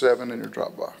 57 in your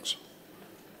drop box.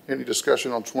 Any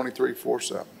discussion on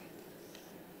 2347?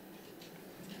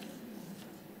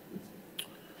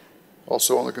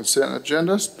 Also on the consent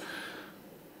agenda.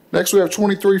 Next, we have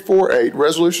 2348,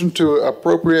 resolution to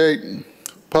appropriate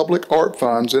public art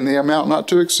funds in the amount not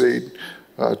to exceed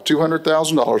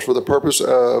 $200,000 for the purpose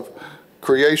of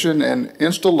creation and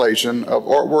installation of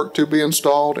artwork to be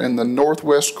installed in the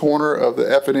northwest corner of the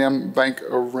F&M Bank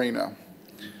Arena.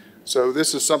 So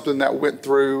this is something that went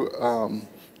through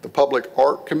the Public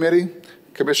Art Committee.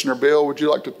 Commissioner Bill, would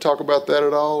you like to talk about that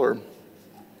at all? Or?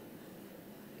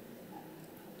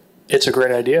 It's a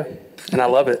great idea, and I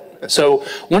love it. So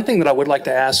one thing that I would like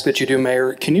to ask that you do,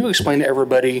 Mayor, can you explain to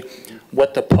everybody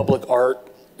what the public art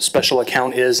special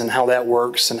account is and how that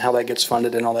works and how that gets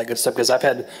funded and all that good stuff? Because I've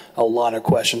had a lot of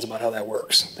questions about how that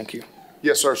works. Thank you.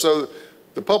 Yes, sir. So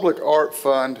the Public Art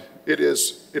Fund, it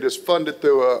is funded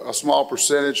through a small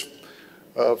percentage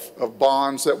of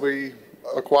bonds that we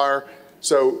acquire.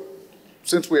 So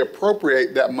since we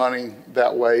appropriate that money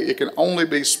that way, it can only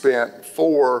be spent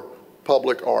for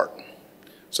public art.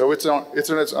 So it's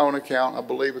in its own account. I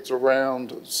believe it's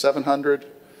around 700.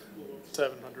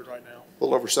 700 right now. A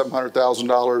little over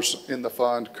 $700,000 in the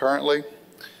fund currently.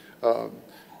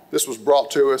 This was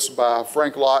brought to us by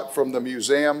Frank Lott from the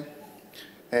museum,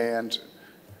 and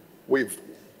it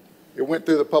went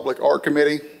through the Public Art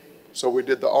Committee. So we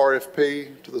did the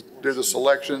RFP to do the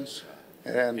selections,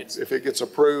 and if it gets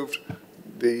approved,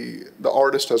 the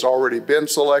artist has already been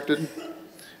selected.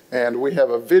 And we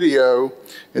have a video,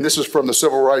 and this is from the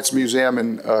Civil Rights Museum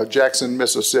in Jackson,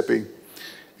 Mississippi.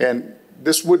 And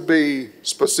this would be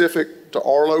specific to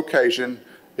our location.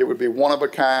 It would be one of a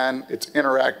kind. It's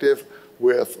interactive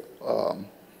with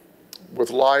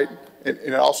light, and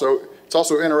it's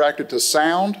also interactive to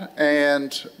sound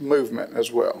and movement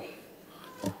as well.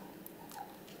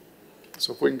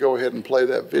 So if we can go ahead and play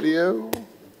that video.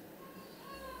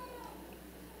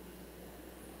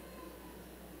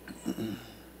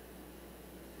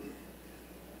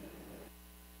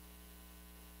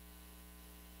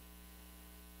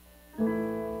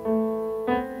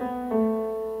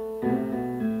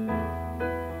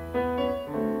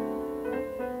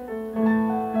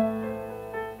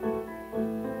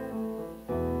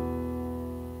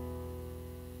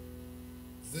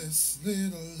 This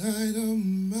little light of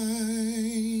mine,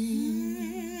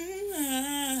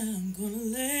 I'm gonna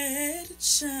let it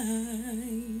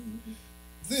shine.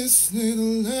 This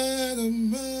little light of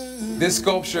mine. This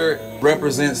sculpture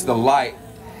represents the light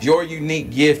your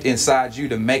unique gift inside you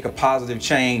to make a positive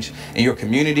change in your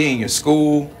community, in your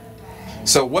school.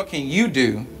 So what can you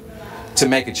do to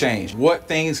make a change? What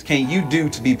things can you do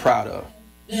to be proud of?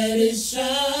 Let it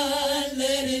shine,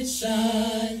 let it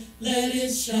shine, let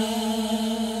it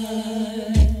shine.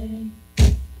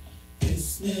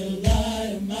 This little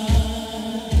light of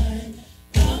mine,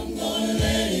 I'm gonna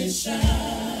let it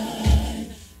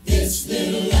shine. This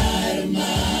little light of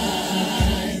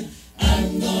mine,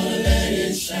 I'm gonna let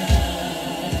it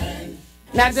shine.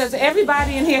 Now, does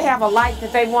everybody in here have a light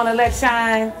that they want to let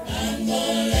shine? I'm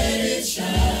gonna let it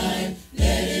shine,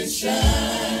 let it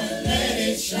shine, let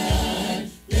it shine,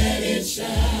 let it shine.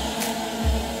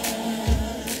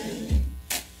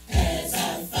 As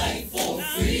I fight for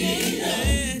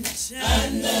freedom,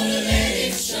 I'm gonna let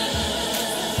it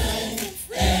shine.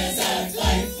 As I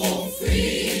fight for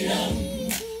freedom,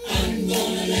 I'm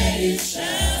gonna let it shine.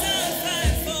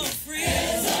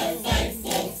 As I fight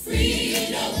for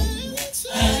freedom,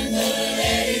 I'm gonna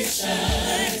let it shine.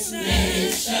 Let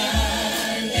it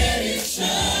shine, let it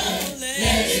shine,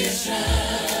 let it shine.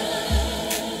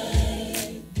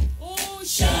 Oh,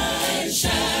 shine,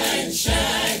 shine,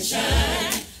 shine,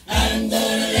 shine. I'm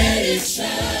gonna let it shine.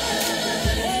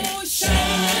 Oh,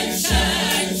 shine,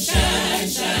 shine, shine,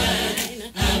 shine.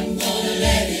 I'm gonna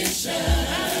let it shine.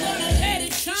 I'm gonna let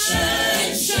it shine.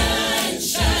 Shine, shine,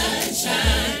 shine,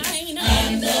 shine.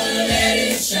 I'm gonna let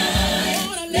it shine.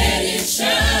 Let it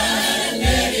shine,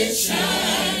 let it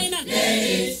shine, let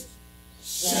it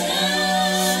shine.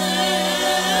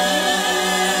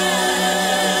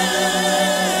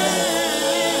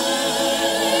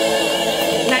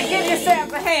 Now give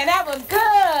yourself a hand. That was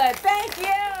good. Thank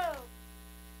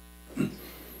you.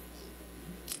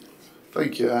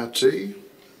 Thank you, IT.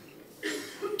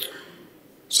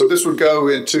 So this would go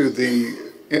into the,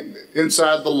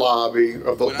 inside the lobby,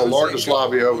 of the largest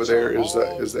lobby over there is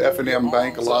the F&M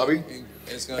Bank lobby.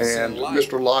 And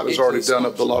Mr. Lott has already done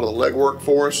up a lot of the legwork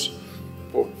for us.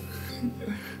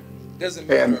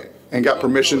 And got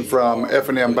permission from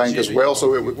F&M Bank as well,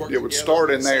 so it would start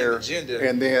in there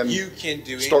and then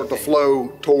start to flow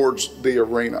towards the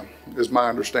arena, is my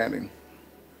understanding.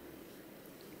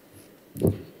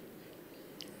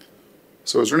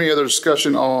 So is there any other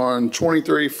discussion on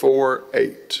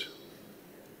 2348?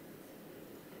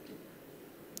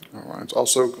 All right, it's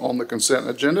also on the consent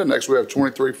agenda. Next we have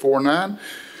 2349,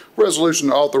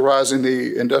 resolution authorizing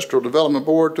the Industrial Development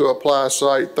Board to apply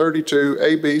Site 32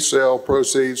 AB sale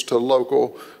proceeds to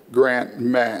local grant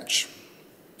match.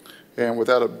 And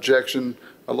without objection,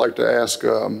 I'd like to ask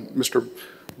Mr.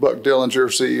 Buck Dillinger,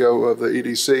 CEO of the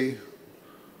EDC,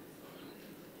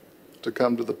 to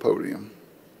come to the podium.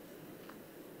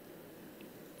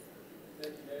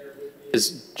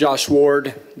 Is Josh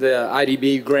Ward, the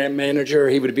IDB grant manager.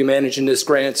 He would be managing this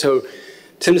grant. So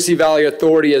Tennessee Valley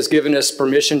Authority has given us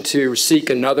permission to seek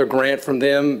another grant from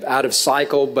them out of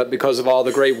cycle, but because of all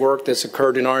the great work that's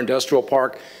occurred in our industrial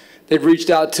park, they've reached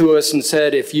out to us and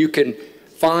said if you can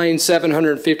find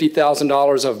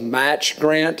 $750,000 of match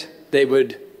grant, they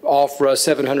would offer us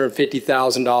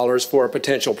 $750,000 for a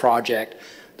potential project.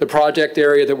 The project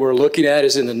area that we're looking at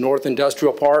is in the North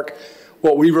Industrial Park,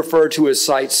 what we refer to as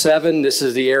Site 7. This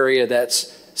is the area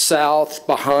that's south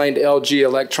behind LG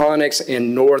Electronics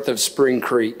and north of Spring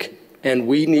Creek. And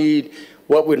we need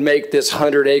what would make this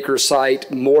 100-acre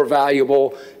site more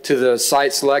valuable to the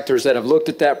site selectors that have looked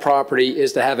at that property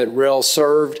is to have it rail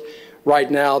served.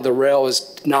 Right now, the rail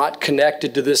is not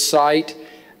connected to this site,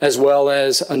 as well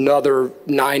as another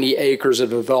 90 acres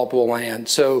of developable land.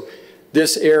 So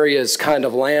this area is kind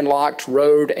of landlocked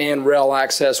road and rail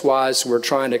access wise. So we're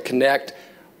trying to connect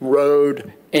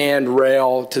road and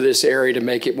rail to this area to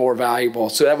make it more valuable.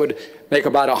 So that would make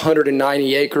about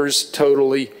 190 acres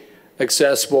totally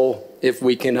accessible if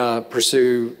we can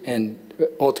pursue and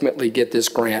ultimately get this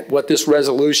grant. What this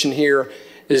resolution here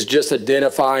is just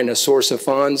identifying a source of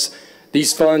funds.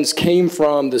 These funds came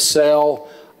from the sale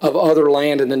of other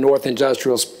land in the North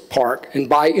Industrial Park. And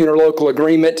by interlocal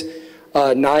agreement,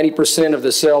 90% of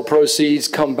the sale proceeds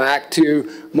come back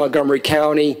to Montgomery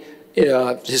County.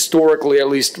 Historically, at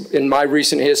least in my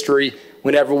recent history,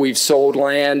 whenever we've sold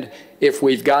land, if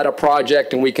we've got a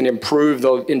project and we can improve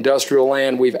the industrial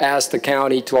land, we've asked the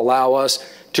county to allow us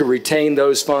to retain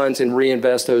those funds and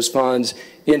reinvest those funds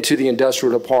into the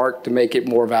industrial park to make it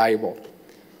more valuable.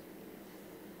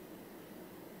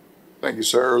 Thank you,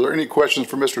 sir. Are there any questions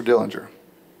for Mr. Dillinger?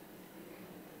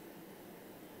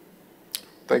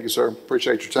 Thank you, sir.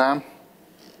 Appreciate your time.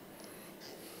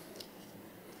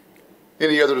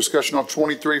 Any other discussion on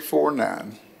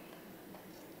 2349?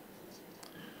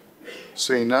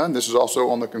 Seeing none, this is also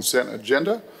on the consent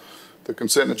agenda. The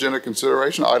consent agenda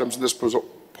consideration items in this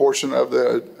portion of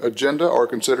the agenda are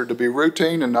considered to be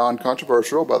routine and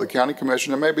non-controversial by the County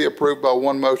Commission and may be approved by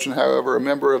one motion. However, a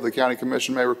member of the County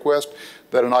Commission may request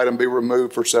that an item be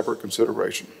removed for separate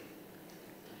consideration.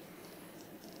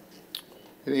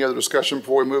 Any other discussion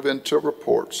before we move into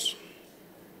reports?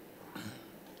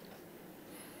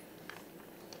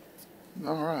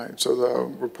 All right, so the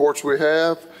reports we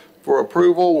have for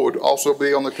approval would also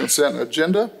be on the consent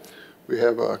agenda. We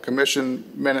have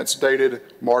commission minutes dated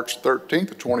March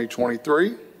 13th,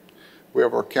 2023. We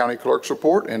have our county clerk's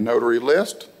report and notary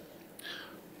list.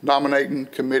 Nominating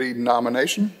committee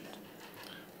nomination.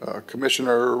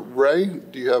 Commissioner Ray,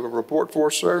 do you have a report for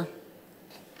us, sir?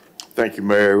 Thank you,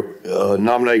 Mayor.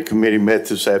 Nominating committee met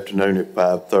this afternoon at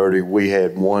 5:30. We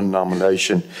had one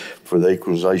nomination for the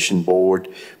Equalization Board.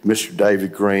 Mr.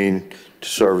 David Green, to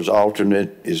serve as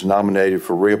alternate, is nominated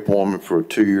for reappointment for a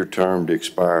 2-year term to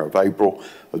expire of April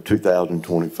of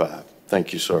 2025.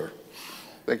 Thank you, sir.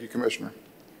 Thank you, Commissioner.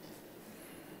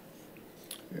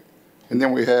 And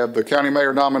then we have the county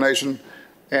mayor nomination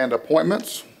and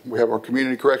appointments. We have our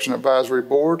Community Correction Advisory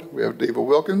Board. We have Diva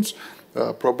Wilkins,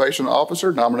 probation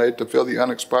officer, nominated to fill the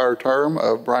unexpired term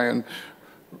of Brian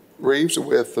Reeves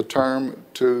with the term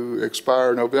to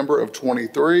expire November of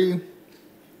 23.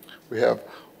 We have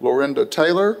Lorinda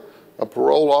Taylor, a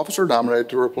parole officer, nominated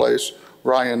to replace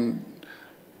Ryan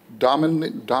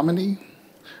Domini,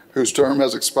 whose term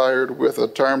has expired, with a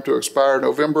term to expire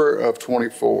November of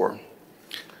 24.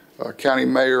 County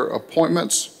mayor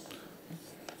appointments.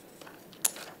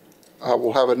 I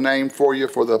will have a name for you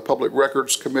for the Public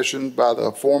Records Commission by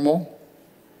the formal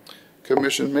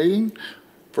commission meeting.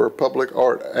 For Public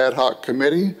Art Ad Hoc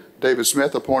Committee, David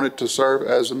Smith appointed to serve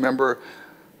as a member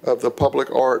of the Public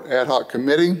Art Ad Hoc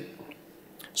Committee.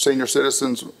 Senior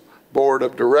Citizens Board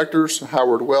of Directors,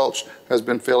 Howard Welch has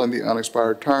been filling the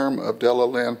unexpired term of Della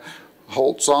Lynn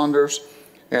Holt Saunders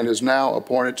and is now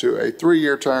appointed to a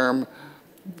 3-year term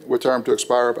with term to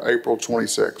expire of April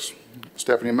 26.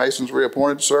 Stephanie Mason's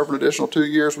reappointed to serve an additional 2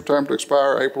 years with term to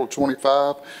expire April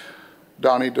 25.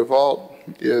 Donnie DeVault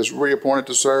is reappointed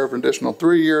to serve an additional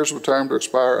 3 years with term to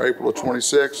expire April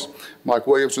 26. Mike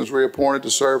Williamson is reappointed to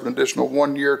serve an additional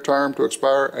 1-year term to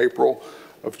expire April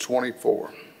of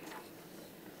 24.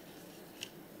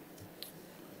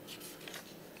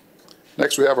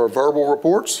 Next, we have our verbal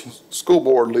reports. School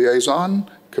Board Liaison,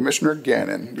 Commissioner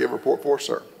Gannon. Do you have a report for us,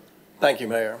 sir? Thank you,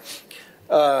 Mayor.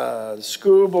 The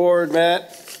school board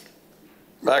met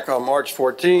back on March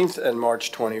 14th and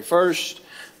March 21st.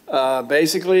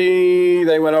 Basically,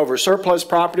 they went over surplus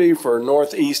property for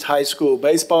Northeast High School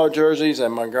baseball jerseys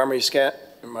and Montgomery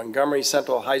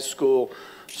Central High School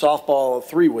softball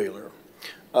 3-wheeler.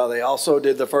 They also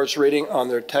did the first reading on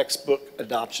their textbook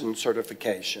adoption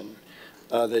certification.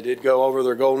 They did go over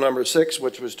their goal number 6,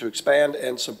 which was to expand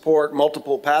and support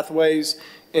multiple pathways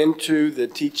into the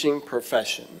teaching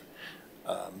profession.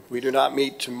 We do not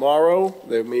meet tomorrow.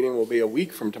 The meeting will be a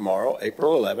week from tomorrow,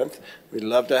 April 11th. We'd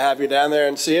love to have you down there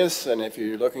and see us. And if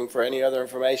you're looking for any other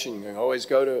information, you can always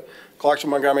go to Clarkson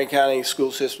Montgomery County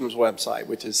School Systems website,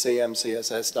 which is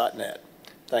cmcss.net.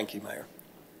 Thank you, Mayor.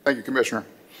 Thank you, Commissioner.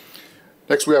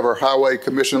 Next, we have our Highway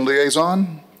Commission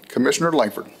Liaison, Commissioner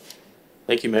Langford.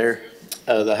 Thank you, Mayor.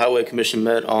 The Highway Commission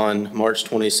met on March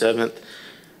 27th.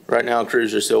 Right now,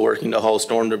 crews are still working to haul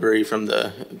storm debris from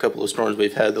the couple of storms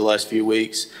we've had the last few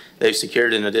weeks. They've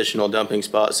secured an additional dumping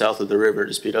spot south of the river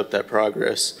to speed up that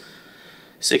progress.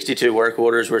 62 work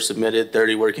orders were submitted,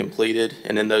 30 were completed,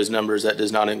 and in those numbers, that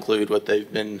does not include what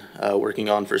they've been working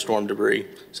on for storm debris.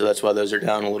 So that's why those are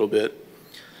down a little bit.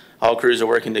 All crews are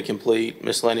working to complete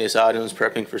miscellaneous items,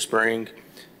 prepping for spring.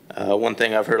 One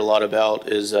thing I've heard a lot about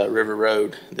is River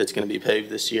Road that's going to be paved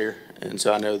this year, and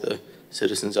so I know the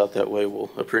citizens out that way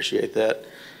will appreciate that.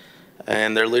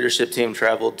 And their leadership team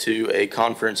traveled to a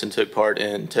conference and took part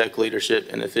in tech leadership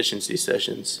and efficiency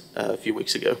sessions a few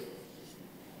weeks ago.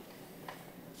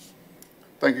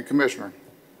 Thank you, Commissioner.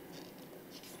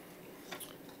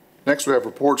 Next, we have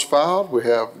reports filed. We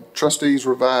have trustees'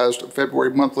 revised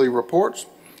February monthly reports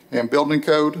and building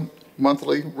code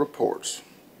monthly reports.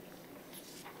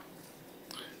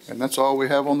 And that's all we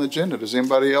have on the agenda. Does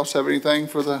anybody else have anything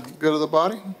for the good of the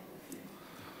body?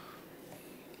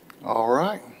 All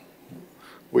right.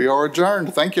 We are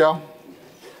adjourned. Thank y'all.